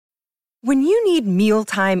When you need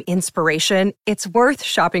mealtime inspiration, it's worth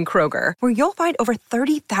shopping Kroger, where you'll find over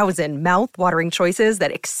 30,000 mouth-watering choices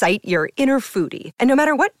that excite your inner foodie. And no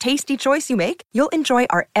matter what tasty choice you make, you'll enjoy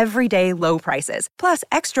our everyday low prices, plus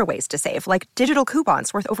extra ways to save, like digital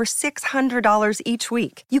coupons worth over $600 each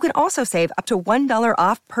week. You can also save up to $1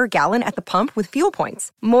 off per gallon at the pump with fuel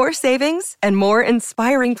points. More savings and more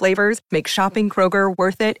inspiring flavors make shopping Kroger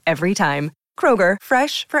worth it every time. Kroger,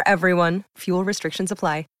 fresh for everyone. Fuel restrictions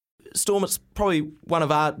apply. Storm, it's probably one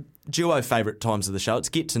of our duo favourite times of the show. It's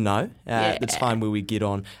Get to Know, the time where we get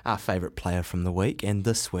on our favourite player from the week. And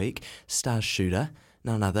this week, star shooter,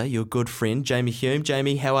 none other, your good friend, Jamie Hume.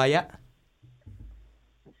 Jamie, how are you?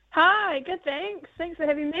 Hi, good, thanks. Thanks for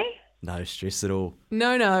having me. No stress at all.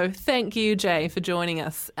 No. Thank you, Jay, for joining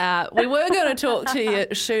us. We were going to talk to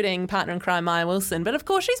your shooting partner in crime, Maya Wilson, but of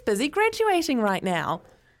course she's busy graduating right now.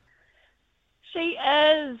 She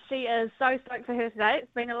is so stoked for her today.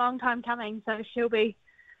 It's been a long time coming, so she'll be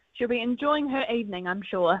enjoying her evening, I'm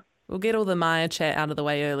sure. We'll get all the Maya chat out of the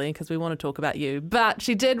way early because we want to talk about you. But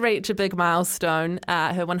she did reach a big milestone,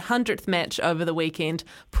 her 100th match over the weekend,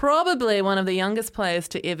 probably one of the youngest players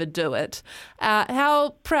to ever do it.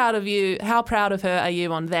 How proud of her are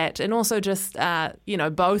you on that? And also just,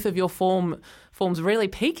 both of your forms really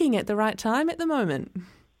peaking at the right time at the moment.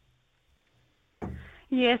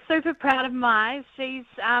 Yeah, super proud of Mai. She's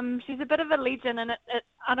a bit of a legend, and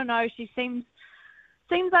I don't know, she seems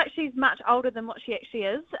like she's much older than what she actually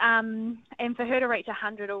is. And for her to reach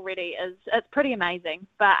 100 already it's pretty amazing.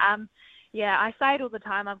 But I say it all the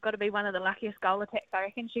time. I've got to be one of the luckiest goal attacks. I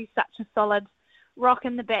reckon she's such a solid rock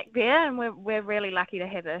in the back there, and we're really lucky to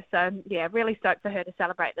have her. So yeah, really stoked for her to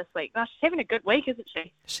celebrate this week. Well, she's having a good week, isn't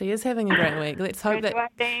she? She is having a great week. Let's hope that.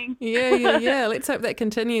 Yeah. Let's hope that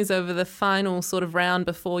continues over the final sort of round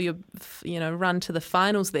before you run to the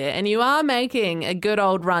finals there. And you are making a good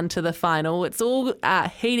old run to the final. It's all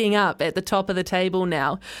heating up at the top of the table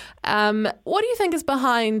now. What do you think is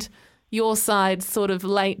behind your side's sort of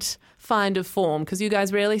late find of form? Because you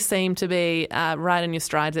guys really seem to be right in your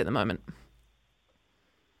strides at the moment.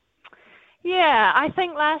 Yeah, I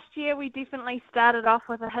think last year we definitely started off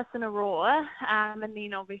with a hiss and a roar, and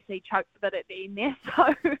then obviously choked a bit at the end there.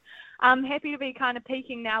 So I'm happy to be kind of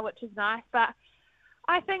peaking now, which is nice. But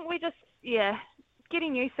I think we're just,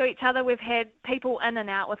 getting used to each other. We've had people in and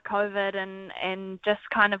out with COVID, and just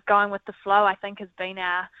kind of going with the flow, I think, has been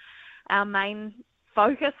our main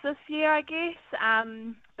focus this year, I guess.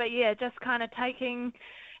 But yeah, just kind of taking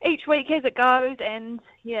each week as it goes, and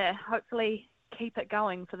hopefully keep it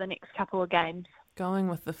going for the next couple of games. Going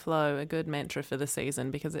with the flow, a good mantra for the season,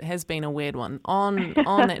 because it has been a weird one. On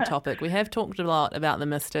that topic, we have talked a lot about the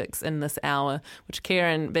Mystics in this hour, which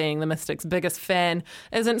Kieran, being the Mystics' biggest fan,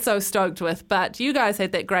 isn't so stoked with. But you guys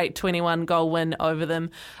had that great 21-goal win over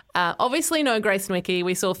them. Obviously no Grace Nweke.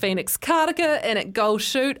 We saw Phoenix Karaka in at goal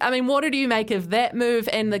shoot. I mean, what did you make of that move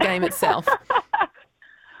and the game itself?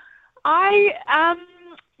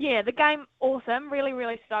 The game, awesome. Really,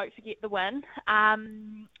 really stoked to get the win.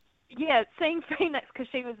 Seeing Phoenix, because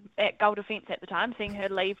she was at goal defence at the time, seeing her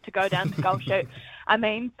leave to go down to goal shoot, I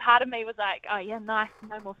mean, part of me was like, oh yeah, nice,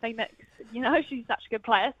 no more Phoenix. She's such a good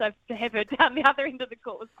player, so to have her down the other end of the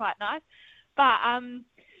court was quite nice. But,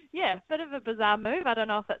 bit of a bizarre move. I don't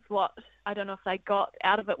know if they got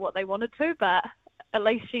out of it what they wanted to, but at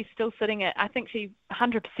least she's still sitting at, I think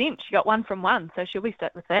 100%. She got 1 from 1, so she'll be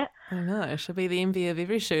stuck with that. I know. She'll be the envy of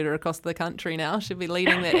every shooter across the country now. She'll be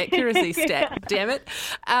leading the accuracy stat. Damn it.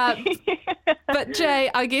 But Jay,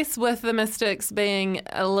 I guess with the Mystics being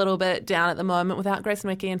a little bit down at the moment without Grace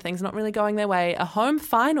Nweke and things not really going their way, a home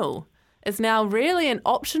final is now really an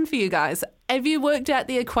option for you guys. Have you worked out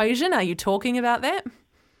the equation? Are you talking about that?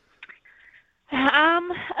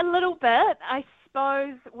 A little bit. I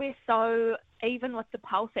suppose we're so even with the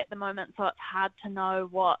pulse at the moment, so it's hard to know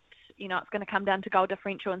what, it's going to come down to goal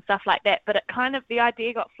differential and stuff like that. But it kind of, the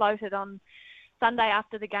idea got floated on Sunday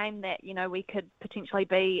after the game that, we could potentially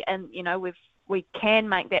be, and, we can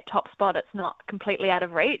make that top spot. It's not completely out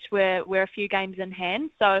of reach. We're a few games in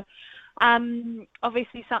hand. So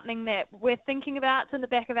obviously something that we're thinking about. It's in the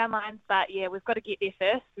back of our minds, but yeah, we've got to get there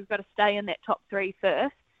first. We've got to stay in that top 3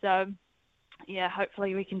 first. So yeah,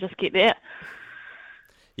 hopefully we can just get there.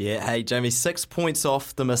 Yeah, hey, Jamie, 6 points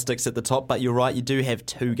off the Mystics at the top, but you're right, you do have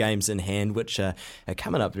 2 games in hand, which are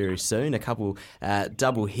coming up very soon, a couple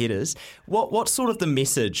double headers. What's sort of the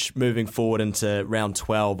message moving forward into round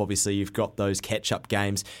 12? Obviously, you've got those catch-up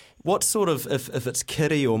games. What sort of, if it's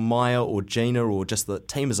Kitty or Maya or Gina or just the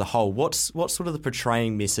team as a whole, what's sort of the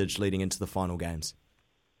portraying message leading into the final games?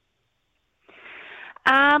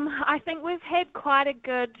 I think we've had quite a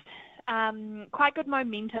good quite good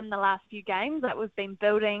momentum the last few games that we've been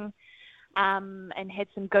building and had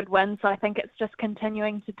some good wins. So I think it's just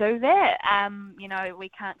continuing to do that. We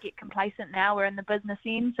can't get complacent now. We're in the business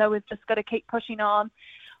end, so we've just got to keep pushing on.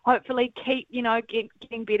 Hopefully keep,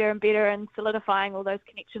 getting better and better and solidifying all those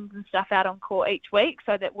connections and stuff out on court each week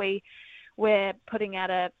so that we're putting out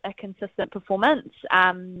a consistent performance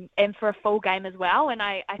and for a full game as well. And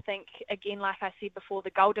I think, again, like I said before, the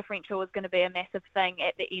goal differential is going to be a massive thing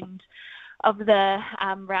at the end of the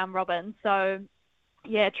round robin. So,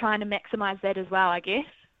 yeah, trying to maximise that as well, I guess.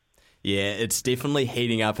 Yeah, it's definitely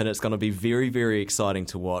heating up and it's going to be very, very exciting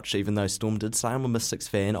to watch. Even though Storm did say I'm a Mystics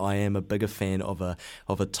fan, I am a bigger fan of a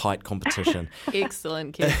tight competition.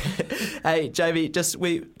 Excellent, Kev. Hey, JB,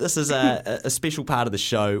 this is a special part of the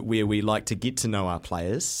show where we like to get to know our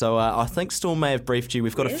players. So I think Storm may have briefed you.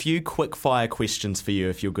 We've got a few quick fire questions for you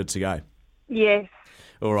if you're good to go. Yes.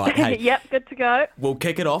 All right. Hey, yep, good to go. We'll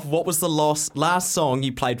kick it off. What was the last song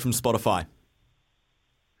you played from Spotify?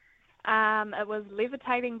 It was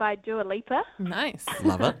Levitating by Dua Lipa. Nice.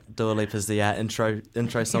 Love it. Dua Lipa's the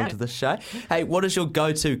intro song to this show. Hey, what is your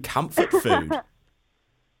go-to comfort food?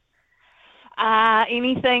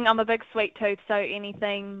 Anything. I'm a big sweet tooth, so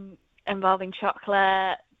anything involving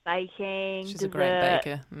chocolate, baking, She's dessert. a great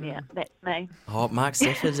baker. Yeah, that's me. Oh, Mark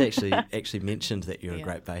Stafford's actually mentioned that you're a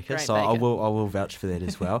great baker, great so baker. I will vouch for that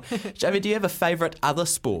as well. Jamie, do you have a favourite other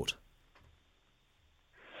sport?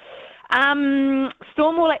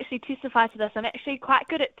 Storm will actually testify to this. I'm actually quite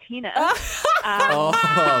good at tennis. A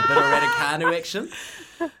bit of Raducanu action.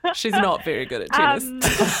 She's not very good at tennis.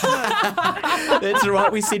 That's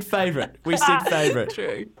right. We said favourite.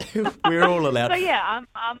 True. We're all allowed. So yeah,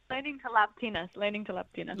 I'm learning to love tennis.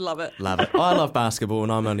 Love it. Love it. I love basketball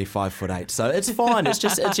and I'm only 5'8", so it's fine.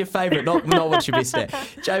 It's your favourite, not what you're best at.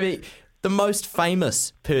 Jamie, the most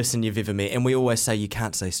famous person you've ever met, and we always say you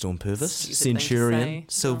can't say Storm Purvis, Centurion,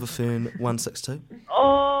 Silver Fern 162.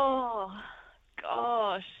 Oh,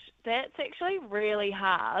 gosh. That's actually really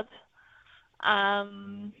hard. I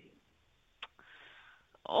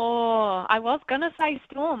was going to say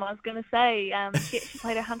Storm. I was going to say she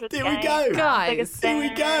played 100 There games. we go. Guys, there we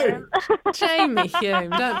go. Jamie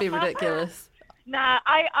Hume, don't be ridiculous. Nah,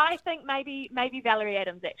 I think maybe Valerie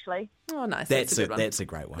Adams, actually. Oh, nice. That's a good one. That's a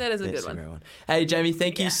great one. That is a That's good one. Hey, Jamie,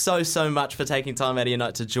 thank you so much for taking time out of your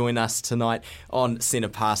night to join us tonight on Centre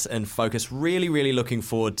Pass in Focus. Really, really looking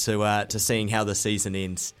forward to seeing how the season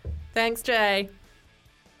ends. Thanks, Jay.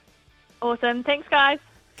 Awesome. Thanks, guys.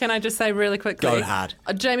 Can I just say really quickly? Go hard.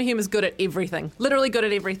 Jamie Hume is good at everything. Literally good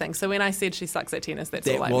at everything. So when I said she sucks at tennis, that's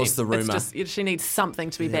all I mean. That was the rumour. It's just she needs something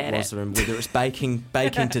to be bad at. Whether it's baking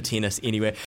to tennis, anywhere.